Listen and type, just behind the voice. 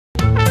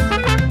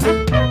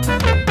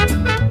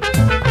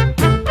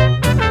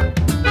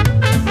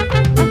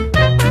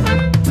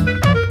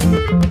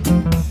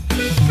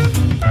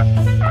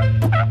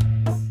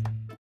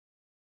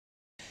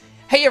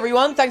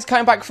everyone, thanks for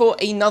coming back for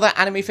another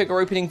anime figure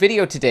opening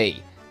video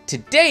today.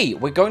 Today,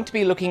 we're going to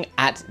be looking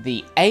at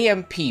the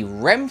AMP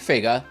REM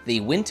figure, the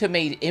Winter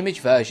Maid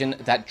image version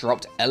that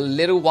dropped a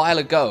little while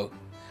ago.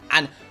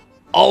 And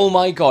oh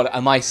my god,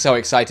 am I so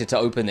excited to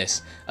open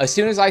this. As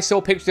soon as I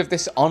saw pictures of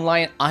this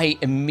online, I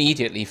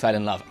immediately fell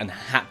in love and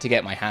had to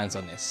get my hands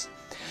on this.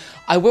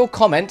 I will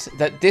comment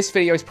that this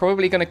video is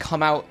probably going to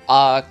come out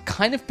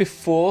kind of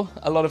before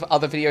a lot of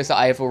other videos that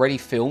I have already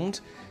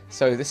filmed.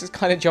 So this is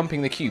kind of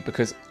jumping the queue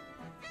because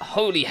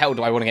holy hell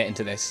do I want to get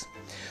into this.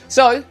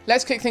 So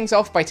let's kick things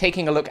off by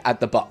taking a look at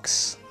the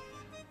box.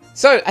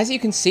 So as you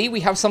can see,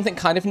 we have something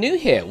kind of new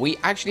here. We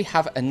actually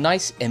have a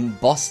nice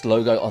embossed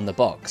logo on the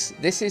box.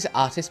 This is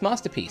Artist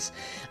Masterpiece.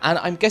 And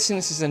I'm guessing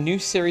this is a new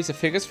series of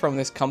figures from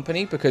this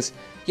company because,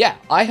 yeah,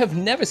 I have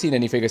never seen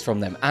any figures from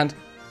them. And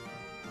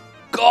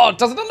God,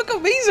 doesn't it look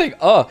amazing?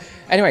 Oh,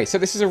 anyway, so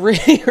this is a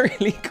really,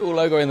 really cool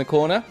logo in the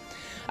corner.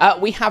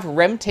 We have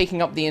Rem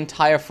taking up the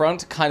entire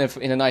front, kind of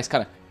in a nice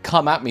kind of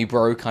come at me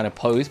bro kind of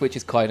pose, which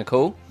is kind of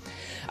cool.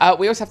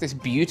 We also have this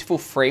beautiful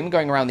frame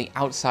going around the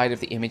outside of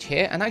the image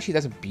here. And actually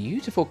there's a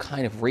beautiful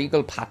kind of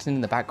regal pattern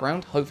in the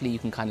background. Hopefully you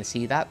can kind of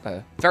see that.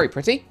 Very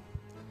pretty.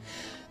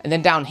 And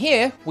then down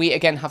here, we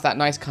again have that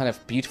nice kind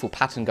of beautiful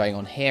pattern going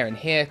on here and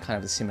here,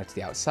 kind of similar to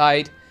the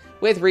outside,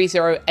 with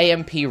ReZero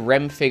AMP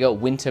REM figure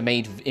Winter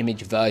Maid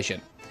image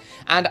version.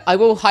 And I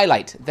will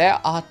highlight, there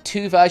are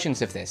two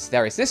versions of this.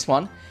 There is this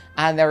one,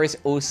 and there is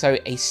also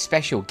a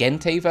special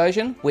Gente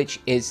version, which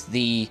is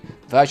the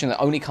version that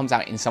only comes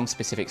out in some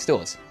specific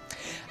stores.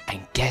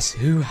 And guess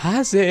who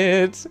has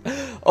it?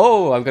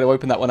 Oh, I'm going to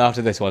open that one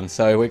after this one,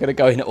 so we're going to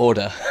go in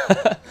order.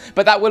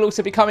 But that will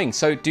also be coming,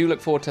 so do look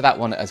forward to that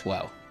one as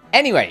well.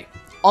 Anyway,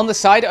 on the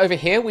side over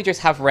here, we just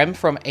have Rem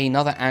from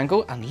another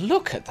angle, and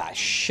look at that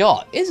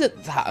shot.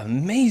 Isn't that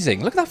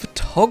amazing? Look at that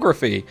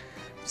photography.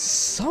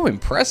 So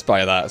impressed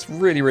by that. It's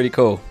really, really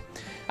cool.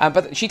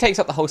 But she takes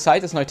up the whole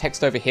side. There's no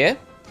text over here.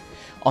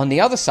 On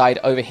the other side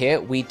over here,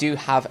 we do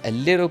have a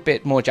little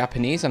bit more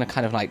Japanese and a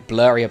kind of like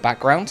blurrier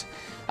background.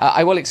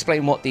 I will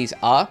explain what these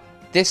are.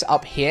 This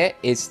up here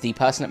is the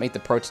person that made the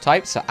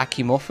prototype, so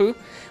Akimofu.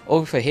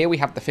 Over here we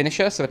have the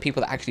finisher, so the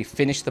people that actually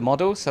finished the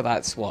model, so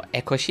that's what,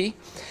 Ekoshi.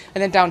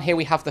 And then down here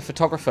we have the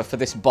photographer for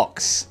this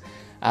box.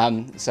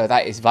 So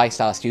that is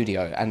Vistar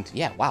Studio. And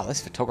yeah, wow, this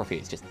photography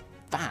is just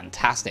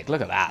fantastic. Look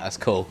at that, that's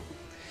cool.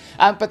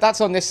 But that's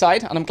on this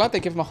side, and I'm glad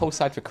they give them a whole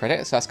side for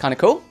credit, so that's kind of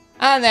cool.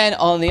 And then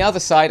on the other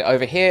side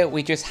over here,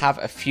 we just have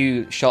a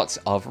few shots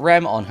of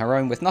Rem on her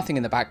own with nothing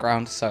in the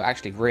background, so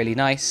actually really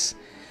nice.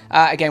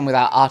 Again, with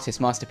our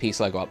Artist Masterpiece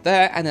logo up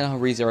there, and then our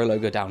ReZero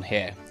logo down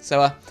here.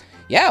 So,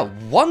 yeah,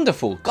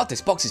 wonderful. God, this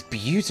box is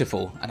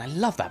beautiful, and I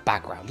love that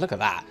background. Look at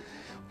that.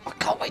 I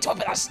can't wait to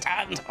open that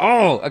stand.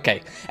 Oh,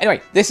 okay.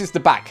 Anyway, this is the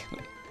back.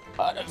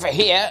 Over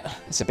here,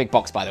 it's a big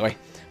box, by the way.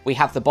 We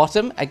have the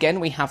bottom. Again,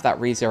 we have that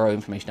ReZero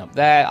information up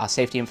there, our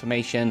safety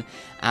information,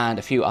 and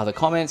a few other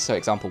comments. So,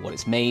 example, what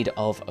it's made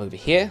of over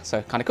here.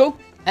 So, kind of cool.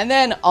 And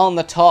then on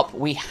the top,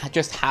 we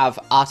just have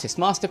Artist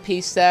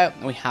Masterpiece there.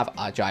 We have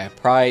our Jaya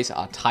Prize,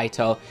 our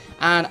title,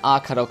 and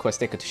our Kadokawa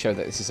sticker to show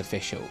that this is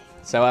official.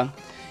 So,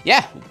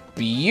 yeah,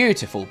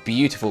 beautiful,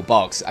 beautiful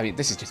box. I mean,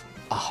 this is just,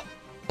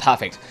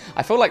 perfect.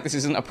 I feel like this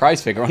isn't a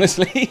prize figure,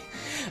 honestly.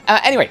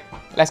 Anyway,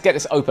 let's get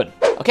this open.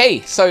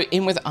 Okay, so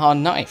in with our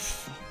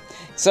knife.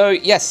 So,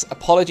 yes,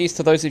 apologies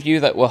to those of you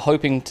that were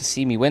hoping to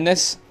see me win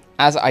this.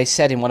 As I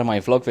said in one of my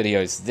vlog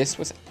videos, this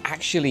was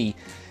actually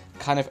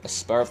kind of a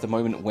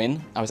spur-of-the-moment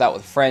win. I was out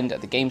with a friend at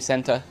the game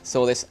center,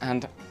 saw this,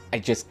 and I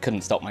just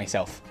couldn't stop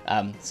myself.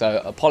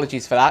 So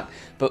apologies for that,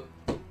 but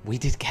we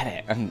did get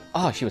it. And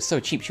oh, she was so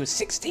cheap. She was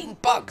 16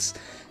 bucks.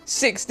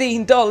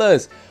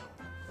 $16.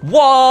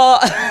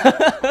 What?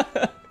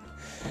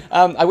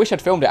 I wish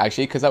I'd filmed it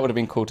actually, because that would have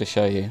been cool to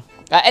show you.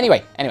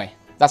 Anyway,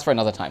 that's for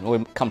another time.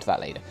 We'll come to that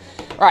later.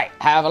 Right,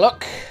 have a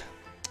look.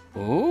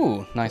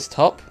 Ooh, nice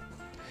top.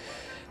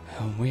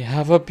 We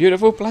have a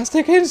beautiful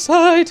plastic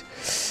inside.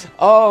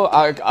 Oh,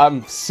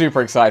 I'm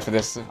super excited for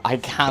this. I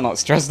cannot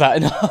stress that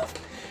enough.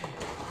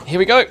 Here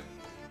we go.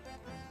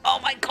 Oh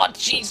my god,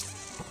 she's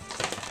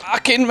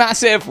fucking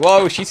massive.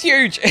 Whoa, she's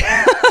huge.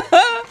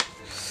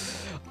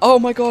 Oh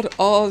my god.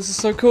 Oh, this is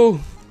so cool.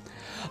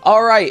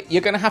 All right,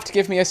 you're going to have to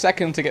give me a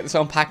second to get this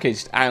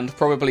unpackaged and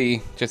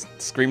probably just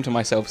scream to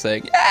myself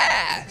saying,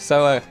 yeah!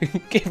 So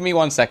give me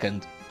 1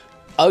 second.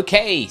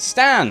 Okay,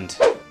 stand.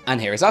 And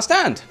here is our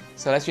stand.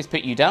 So let's just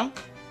put you down.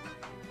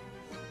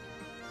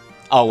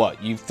 Oh,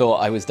 what? You thought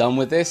I was done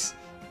with this?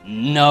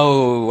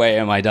 No way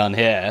am I done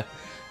here.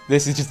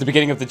 This is just the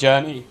beginning of the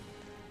journey.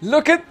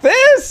 Look at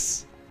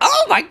this!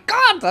 Oh my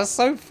god, that's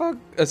so fun.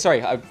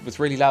 Sorry, I was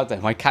really loud there.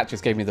 My cat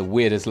just gave me the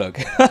weirdest look.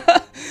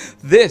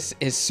 This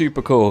is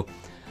super cool.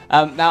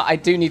 Now, I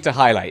do need to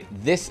highlight,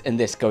 this and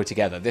this go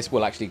together. This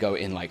will actually go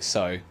in like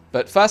so.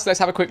 But first, let's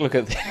have a quick look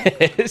at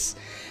this.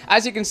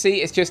 As you can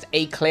see, it's just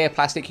a clear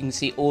plastic. You can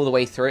see all the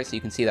way through it, so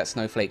you can see that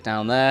snowflake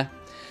down there.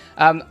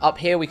 Up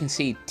here, we can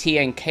see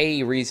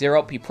TNK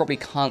ReZero. You probably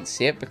can't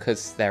see it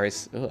because there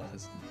is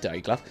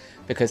dirty glove,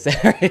 because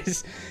there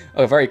is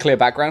a very clear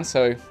background,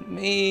 so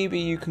maybe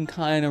you can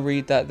kind of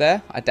read that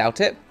there. I doubt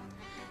it.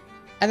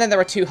 And then there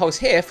are 2 holes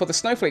here for the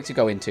snowflake to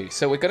go into,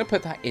 so we're going to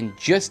put that in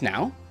just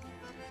now,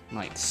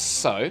 like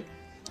so.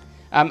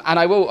 And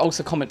I will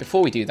also comment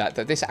before we do that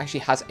this actually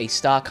has a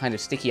star kind of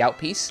sticky out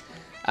piece.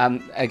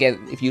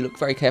 Again, if you look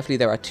very carefully,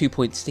 there are 2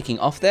 points sticking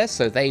off there,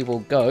 so they will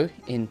go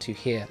into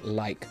here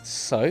like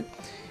so.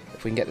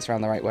 If we can get this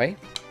around the right way.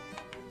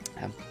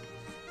 And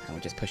we'll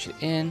just push it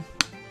in.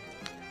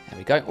 There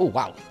we go. Oh,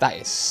 wow, that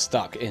is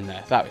stuck in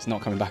there. That is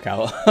not coming back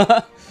out.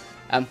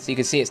 So you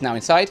can see it's now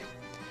inside.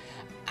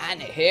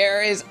 And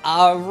here is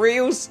our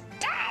real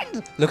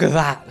stand. Look at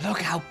that. Look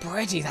how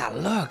pretty that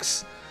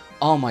looks.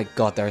 Oh my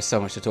god, there is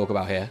so much to talk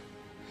about here.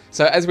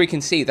 So as we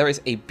can see, there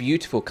is a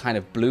beautiful kind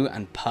of blue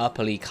and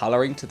purpley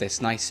coloring to this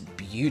nice,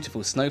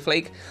 beautiful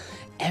snowflake.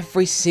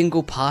 Every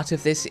single part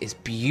of this is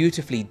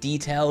beautifully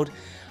detailed.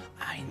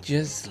 I mean,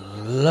 just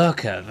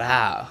look at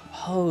that.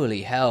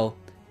 Holy hell.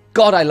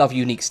 God, I love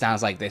unique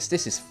stands like this.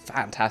 This is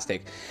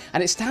fantastic.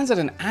 And it stands at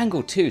an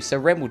angle too, so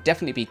Rem will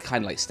definitely be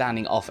kind of like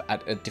standing off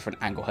at a different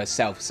angle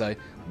herself. So,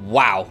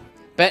 wow.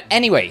 But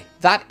anyway,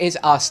 that is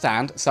our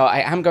stand. So I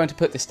am going to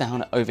put this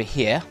down over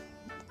here.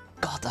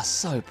 God, that's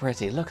so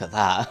pretty. Look at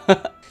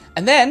that.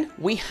 And then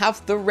we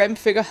have the Rem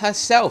figure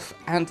herself.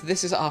 And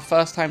this is our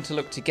first time to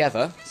look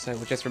together. So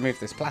we'll just remove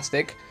this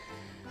plastic.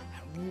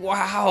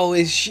 Wow,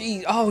 is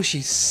she... Oh,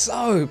 she's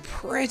so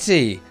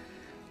pretty.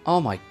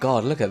 Oh my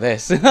god, look at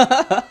this.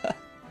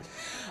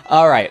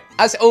 Alright,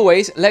 as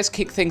always, let's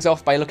kick things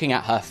off by looking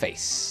at her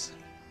face.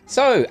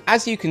 So,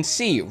 as you can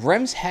see,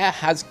 Rem's hair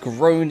has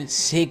grown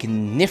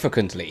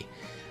significantly.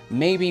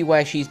 Maybe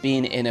where she's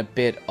been in a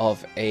bit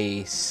of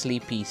a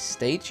sleepy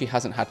state. She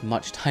hasn't had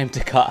much time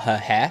to cut her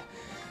hair.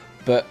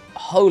 But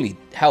holy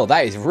hell,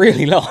 that is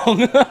really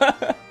long.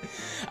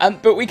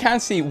 But we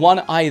can see one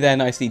eye there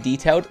nicely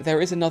detailed.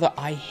 There is another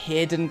eye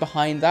hidden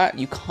behind that.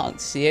 You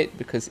can't see it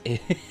because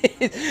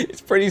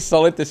it's pretty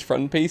solid, this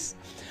front piece.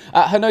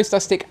 Her nose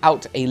does stick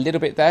out a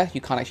little bit there.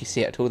 You can't actually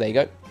see it at all. There you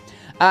go.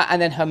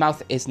 And then her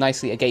mouth is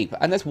nicely agape.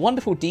 And there's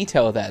wonderful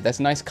detail there. There's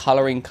nice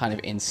coloring kind of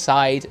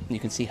inside. You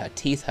can see her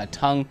teeth, her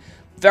tongue.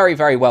 Very,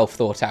 very well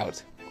thought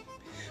out.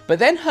 But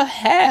then her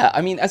hair.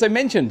 I mean, as I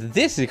mentioned,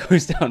 this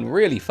goes down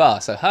really far.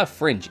 So her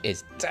fringe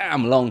is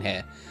damn long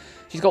here.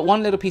 She's got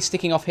one little piece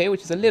sticking off here,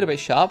 which is a little bit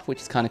sharp,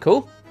 which is kind of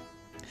cool.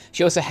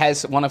 She also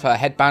has one of her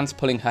headbands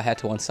pulling her hair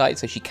to one side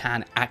so she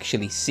can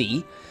actually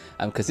see,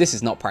 because this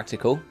is not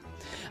practical.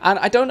 And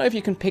I don't know if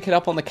you can pick it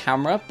up on the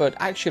camera, but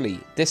actually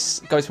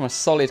this goes from a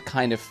solid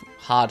kind of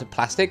hard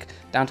plastic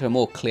down to a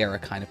more clearer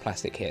kind of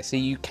plastic here. So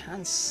you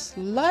can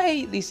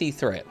slightly see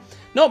through it.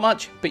 Not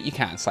much, but you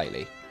can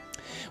slightly.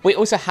 We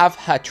also have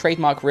her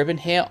trademark ribbon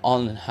here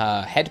on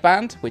her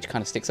headband, which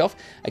kind of sticks off.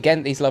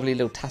 Again, these lovely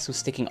little tassels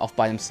sticking off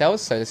by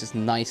themselves, so this is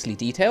nicely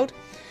detailed.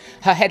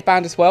 Her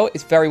headband as well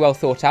is very well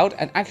thought out,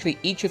 and actually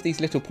each of these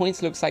little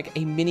points looks like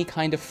a mini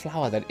kind of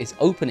flower that is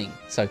opening.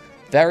 So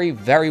very,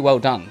 very well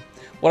done.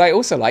 What I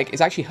also like is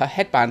actually her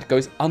headband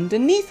goes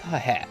underneath her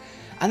hair.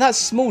 And that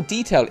small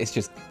detail is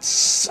just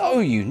so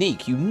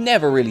unique. You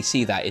never really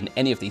see that in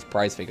any of these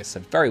prize figures, so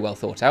very well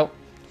thought out.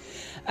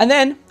 And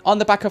then on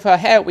the back of her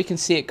hair, we can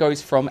see it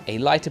goes from a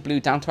lighter blue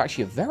down to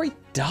actually a very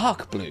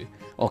dark blue,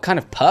 or kind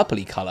of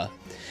purpley color.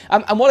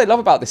 And what I love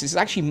about this is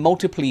it's actually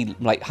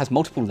has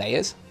multiple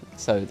layers.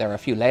 So there are a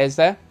few layers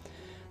there,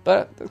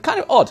 but it's kind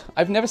of odd.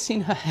 I've never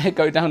seen her hair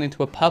go down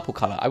into a purple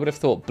color. I would have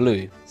thought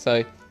blue.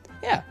 So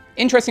yeah,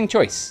 interesting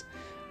choice.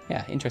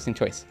 Yeah, interesting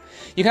choice.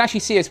 You can actually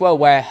see as well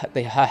where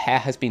her hair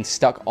has been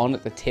stuck on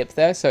at the tip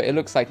there. So it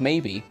looks like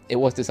maybe it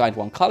was designed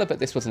one color, but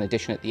this was an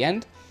addition at the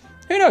end.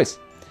 Who knows?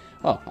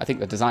 Well, I think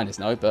the designers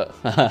know, but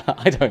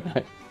I don't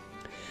know.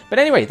 But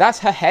anyway, that's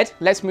her head.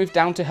 Let's move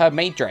down to her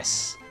maid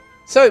dress.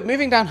 So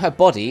moving down her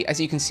body,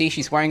 as you can see,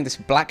 she's wearing this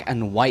black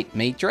and white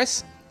maid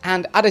dress.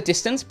 And at a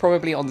distance,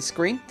 probably on the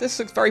screen, this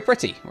looks very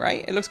pretty,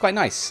 right? It looks quite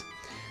nice.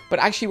 But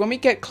actually, when we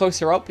get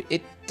closer up,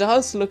 it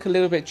does look a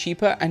little bit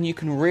cheaper, and you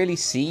can really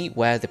see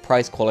where the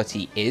price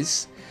quality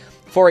is.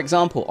 For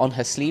example, on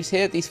her sleeves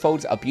here, these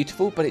folds are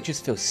beautiful, but it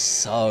just feels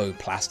so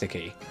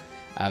plasticky,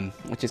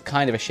 which is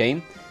kind of a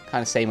shame.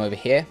 Kind of same over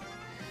here.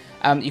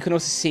 You can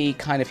also see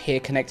kind of here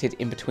connected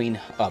in between,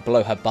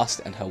 below her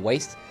bust and her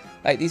waist.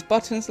 Like these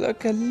buttons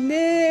look a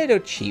little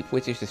cheap,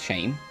 which is a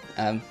shame.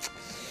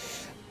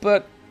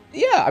 But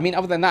yeah, I mean,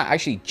 other than that,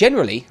 actually,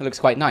 generally, it looks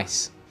quite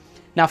nice.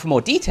 Now, for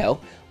more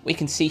detail, we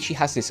can see she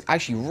has this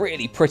actually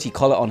really pretty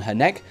collar on her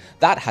neck.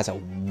 That has a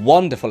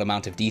wonderful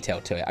amount of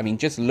detail to it. I mean,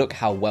 just look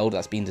how well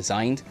that's been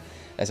designed.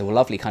 There's a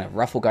lovely kind of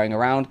ruffle going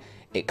around.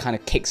 It kind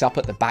of kicks up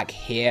at the back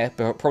here,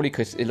 but probably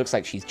because it looks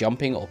like she's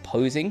jumping or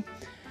posing.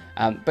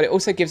 But it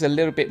also gives a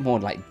little bit more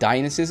like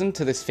dynamism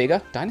to this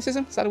figure.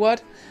 Dynamism? Is that a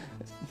word?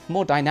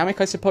 More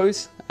dynamic, I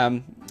suppose.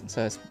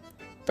 So it's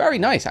very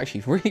nice,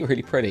 actually. Really,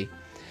 really pretty.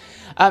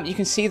 You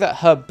can see that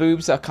her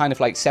boobs are kind of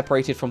like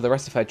separated from the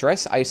rest of her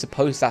dress. I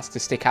suppose that's to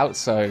stick out,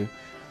 so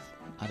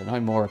I don't know,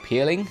 more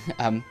appealing.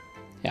 Yeah,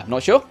 I'm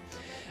not sure.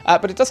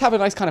 But it does have a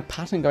nice kind of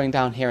pattern going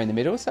down here in the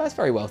middle, so that's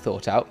very well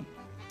thought out.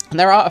 And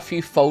there are a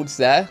few folds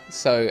there,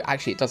 so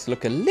actually it does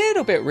look a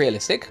little bit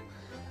realistic,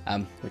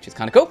 which is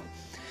kind of cool.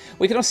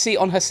 We can also see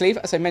on her sleeve,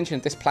 as I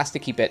mentioned, this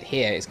plasticky bit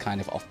here is kind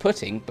of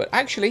off-putting, but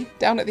actually,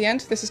 down at the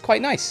end, this is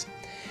quite nice.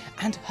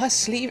 And her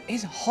sleeve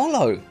is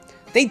hollow.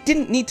 They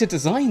didn't need to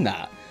design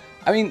that.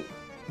 I mean,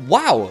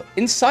 wow,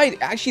 inside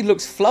it actually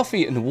looks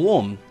fluffy and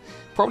warm.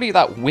 Probably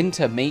that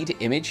winter Maid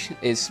image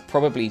is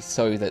probably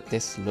so that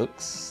this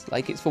looks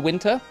like it's for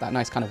winter, that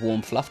nice kind of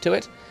warm fluff to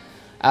it.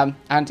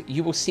 And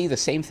you will see the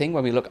same thing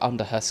when we look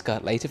under her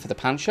skirt later for the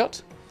pants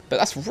shot. But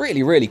that's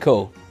really, really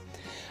cool.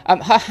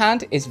 Her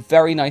hand is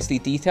very nicely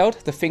detailed.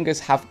 The fingers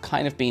have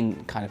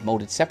been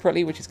molded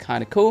separately, which is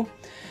kind of cool.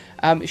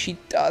 She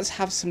does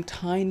have some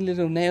tiny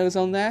little nails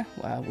on there,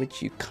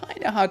 which you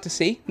kind of hard to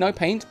see. No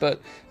paint, but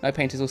no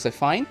paint is also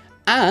fine.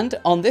 And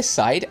on this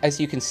side, as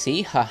you can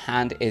see, her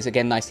hand is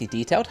again nicely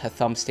detailed. Her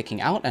thumb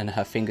sticking out and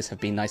her fingers have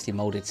been nicely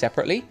molded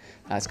separately.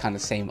 That's kind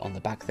of the same on the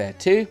back there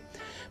too.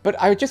 But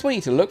I just want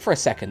you to look for a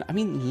second. I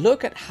mean,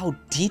 look at how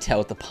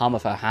detailed the palm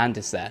of her hand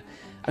is there.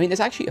 I mean, there's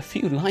actually a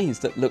few lines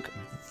that look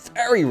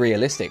very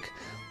realistic.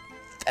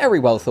 Very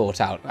well thought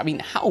out. I mean,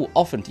 how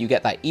often do you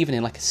get that even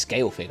in like a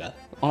scale figure?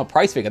 On a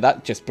price figure,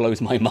 that just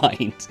blows my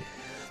mind.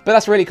 But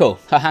that's really cool.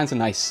 Her hands are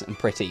nice and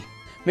pretty.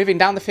 Moving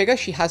down the figure,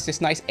 she has this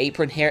nice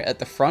apron here at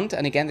the front.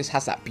 And again, this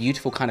has that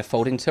beautiful kind of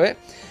folding to it.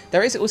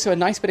 There is also a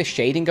nice bit of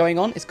shading going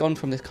on. It's gone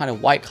from this kind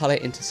of white color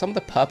into some of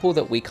the purple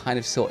that we kind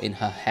of saw in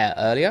her hair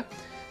earlier.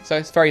 So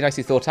it's very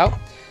nicely thought out.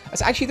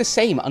 It's actually the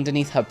same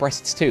underneath her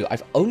breasts too.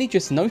 I've only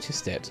just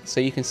noticed it. So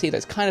you can see that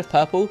it's kind of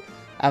purple.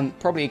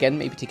 Probably again,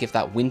 maybe to give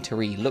that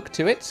wintry look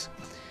to it.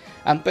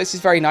 But this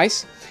is very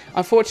nice.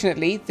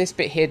 Unfortunately, this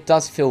bit here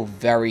does feel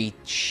very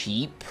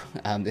cheap.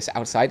 This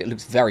outside, it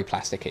looks very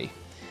plasticky.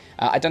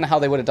 I don't know how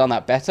they would have done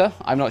that better.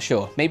 I'm not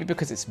sure. Maybe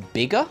because it's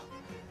bigger?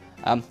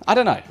 I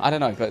don't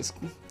know, but it's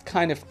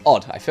kind of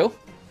odd, I feel.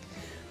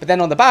 But then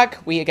on the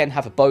back, we again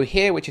have a bow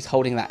here, which is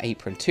holding that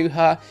apron to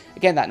her.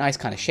 Again, that nice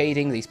kind of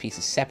shading, these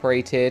pieces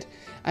separated,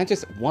 and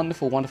just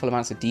wonderful, wonderful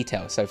amounts of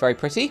detail. So very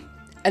pretty.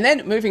 And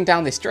then moving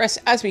down this dress,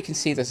 as we can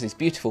see, there's these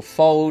beautiful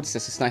folds.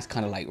 There's this nice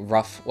kind of like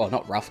rough, well,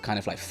 not rough, kind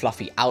of like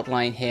fluffy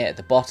outline here at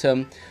the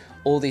bottom.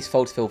 All these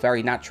folds feel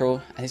very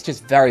natural, and it's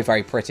just very,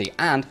 very pretty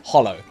and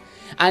hollow.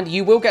 And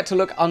you will get to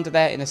look under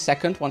there in a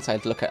second once I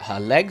look at her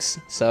legs.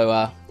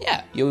 So,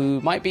 yeah,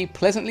 you might be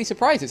pleasantly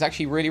surprised. It's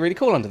actually really, really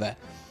cool under there.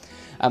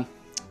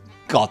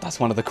 God, that's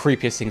one of the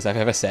creepiest things I've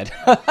ever said.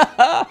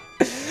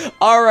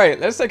 All right,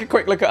 let's take a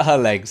quick look at her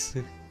legs.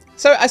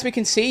 So as we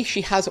can see, she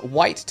has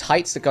white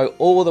tights that go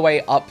all the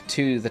way up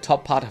to the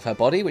top part of her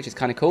body, which is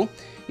kind of cool.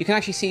 You can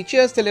actually see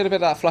just a little bit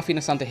of that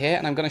fluffiness under here,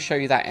 and I'm going to show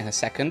you that in a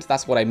second.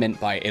 That's what I meant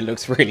by it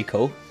looks really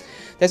cool.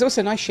 There's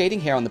also nice shading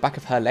here on the back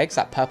of her legs,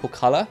 that purple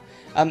color.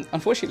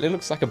 Unfortunately, it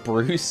looks like a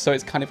bruise, so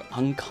it's kind of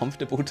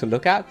uncomfortable to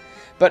look at.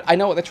 But I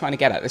know what they're trying to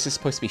get at. This is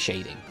supposed to be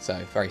shading, so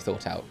very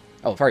thought out.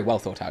 Oh, very well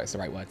thought out is the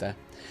right word there.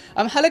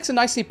 Her legs are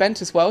nicely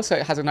bent as well, so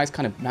it has a nice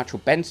kind of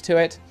natural bend to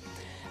it.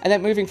 And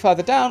then moving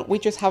further down, we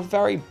just have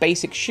very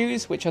basic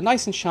shoes, which are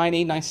nice and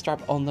shiny, nice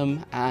strap on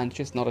them, and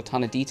just not a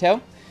ton of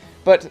detail.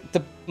 But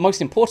the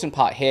most important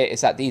part here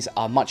is that these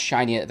are much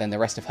shinier than the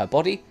rest of her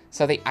body,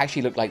 so they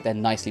actually look like they're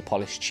nicely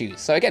polished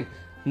shoes. So again,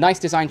 nice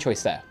design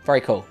choice there.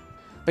 Very cool.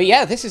 But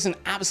yeah, this is an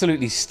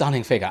absolutely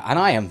stunning figure, and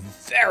I am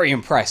very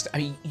impressed. I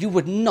mean, you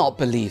would not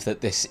believe that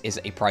this is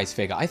a prize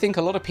figure. I think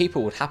a lot of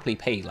people would happily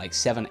pay like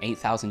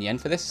 7,000-8,000 yen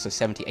for this, so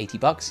 70-80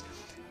 bucks.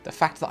 The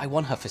fact that I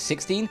won her for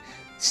 16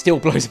 still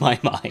blows my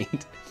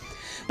mind.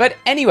 But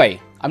anyway,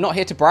 I'm not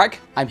here to brag.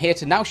 I'm here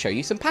to now show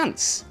you some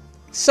pants.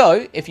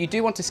 So if you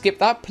do want to skip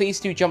that, please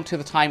do jump to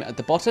the time at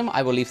the bottom.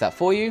 I will leave that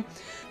for you.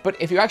 But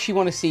if you actually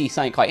want to see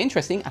something quite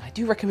interesting, and I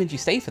do recommend you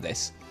stay for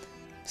this,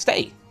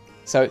 stay.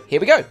 So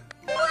here we go.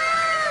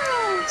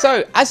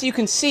 So, as you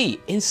can see,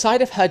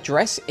 inside of her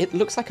dress, it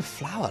looks like a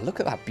flower. Look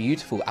at that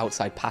beautiful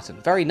outside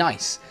pattern. Very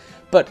nice.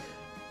 But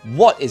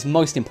what is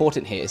most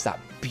important here is that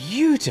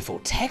beautiful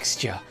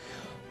texture.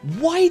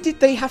 Why did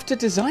they have to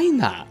design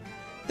that?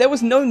 There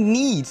was no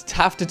need to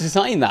have to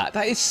design that.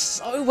 That is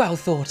so well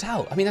thought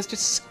out. I mean, that's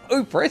just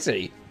so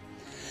pretty.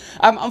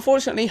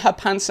 Unfortunately, her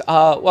pants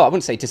are, well, I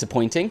wouldn't say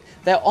disappointing.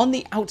 They're on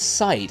the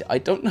outside. I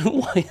don't know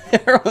why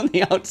they're on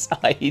the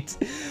outside.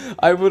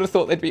 I would have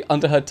thought they'd be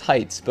under her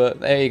tights,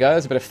 but there you go.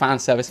 There's a bit of fan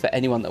service for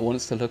anyone that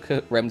wants to look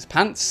at Rem's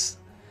pants.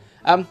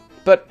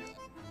 But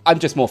I'm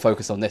just more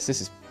focused on this.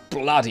 This is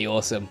bloody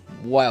awesome.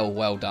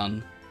 Well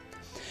done.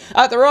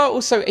 There are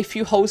also a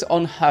few holes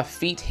on her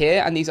feet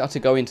here, and these are to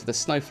go into the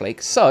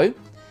snowflake. So,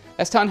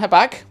 let's turn her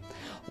back.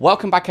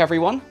 Welcome back,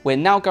 everyone. We're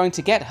now going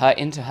to get her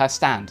into her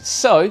stand.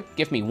 So,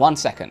 give me 1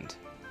 second.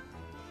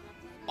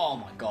 Oh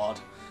my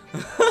god.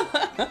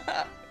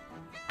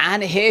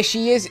 And here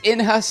she is in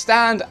her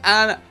stand,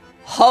 and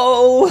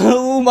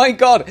oh my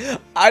god.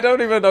 I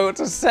don't even know what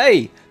to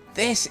say.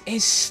 This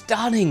is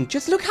stunning.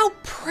 Just look how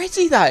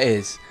pretty that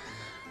is.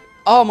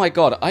 Oh my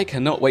god, I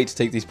cannot wait to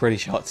take these pretty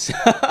shots.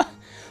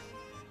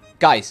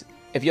 Guys,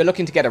 if you're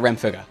looking to get a Rem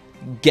figure,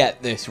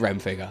 get this Rem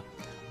figure.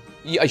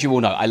 as you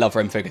all know, I love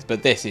Rem figures,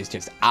 but this is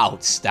just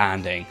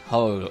outstanding.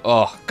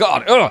 Oh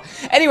God. Ugh.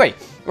 Anyway,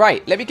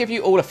 right, let me give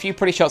you all a few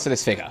pretty shots of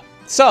this figure.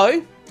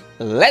 So,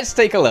 let's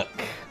take a look.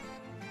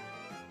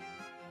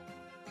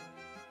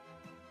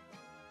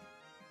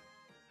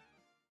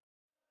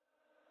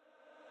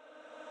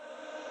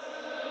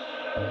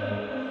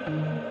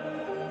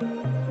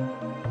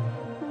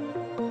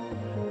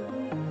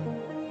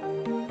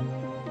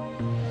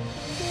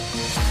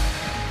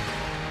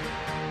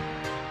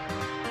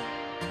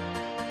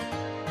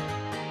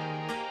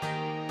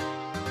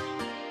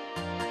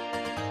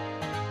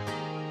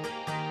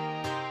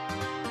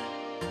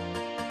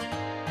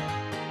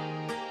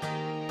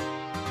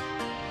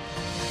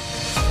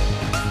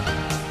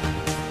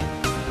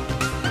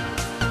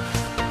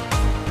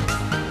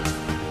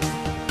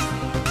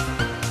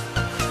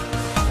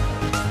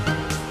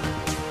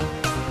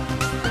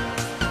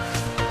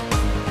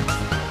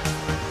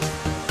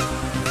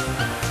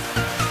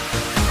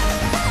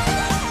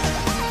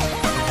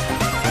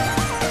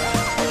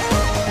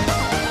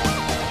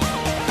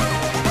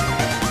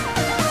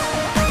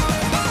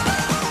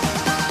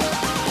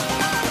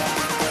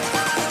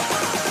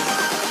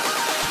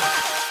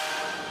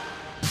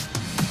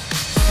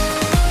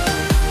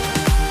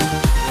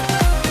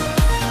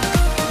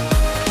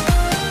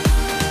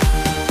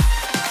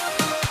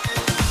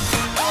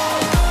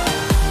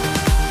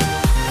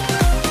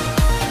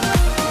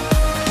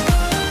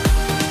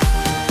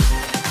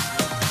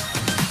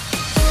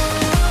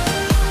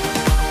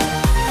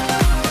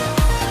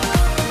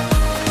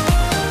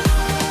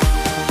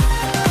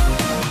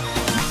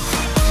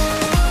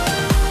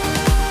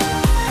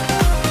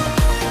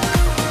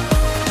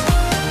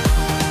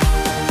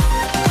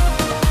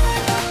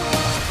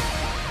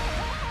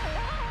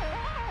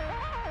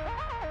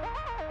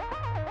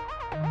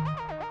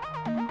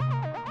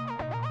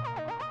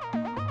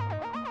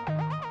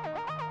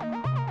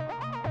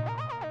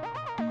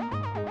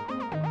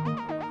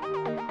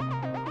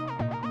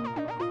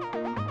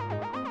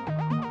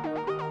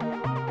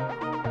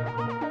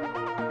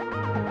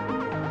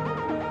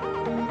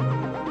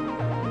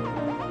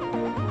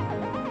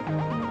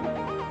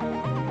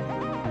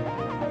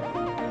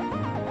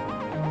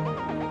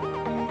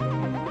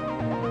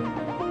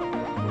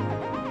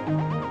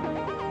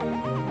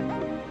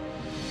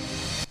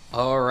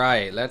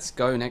 Alright, let's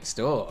go next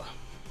door.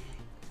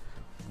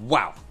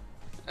 Wow.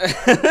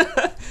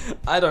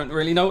 I don't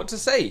really know what to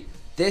say.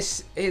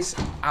 This is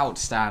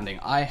outstanding.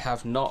 I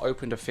have not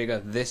opened a figure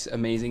this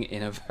amazing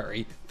in a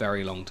very,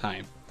 very long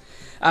time.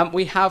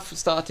 We have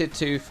started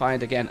to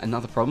find, again,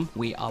 another problem.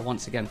 We are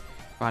once again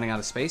running out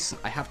of space.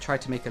 I have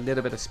tried to make a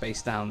little bit of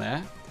space down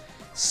there.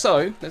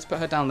 So, let's put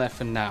her down there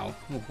for now.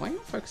 Oh, why are you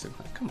not focusing?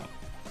 Come on.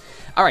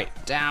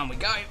 Alright, down we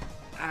go.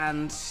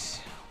 And...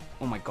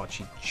 oh my god,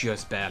 she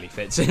just barely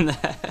fits in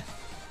there.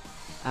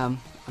 I'm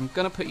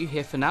going to put you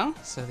here for now,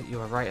 so that you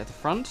are right at the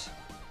front.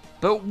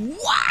 But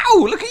wow,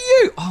 look at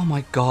you! Oh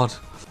my god.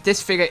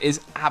 This figure is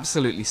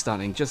absolutely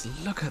stunning. Just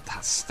look at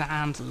that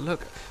stand.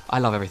 Look, I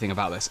love everything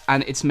about this.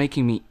 And it's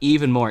making me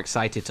even more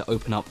excited to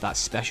open up that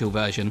special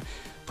version,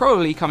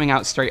 probably coming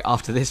out straight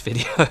after this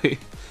video.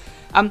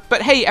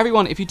 But hey,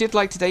 everyone, if you did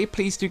like today,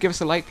 please do give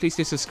us a like, please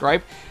do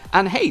subscribe.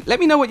 And hey, let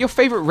me know what your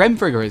favorite Rem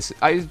figure is.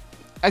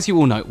 As you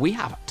all know, we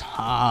have a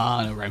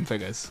ton of Rem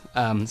figures.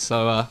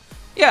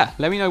 Yeah,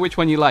 let me know which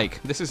one you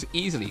like. This is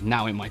easily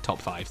now in my top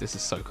 5. This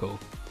is so cool.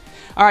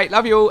 Alright,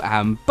 love you all,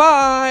 and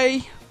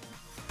bye!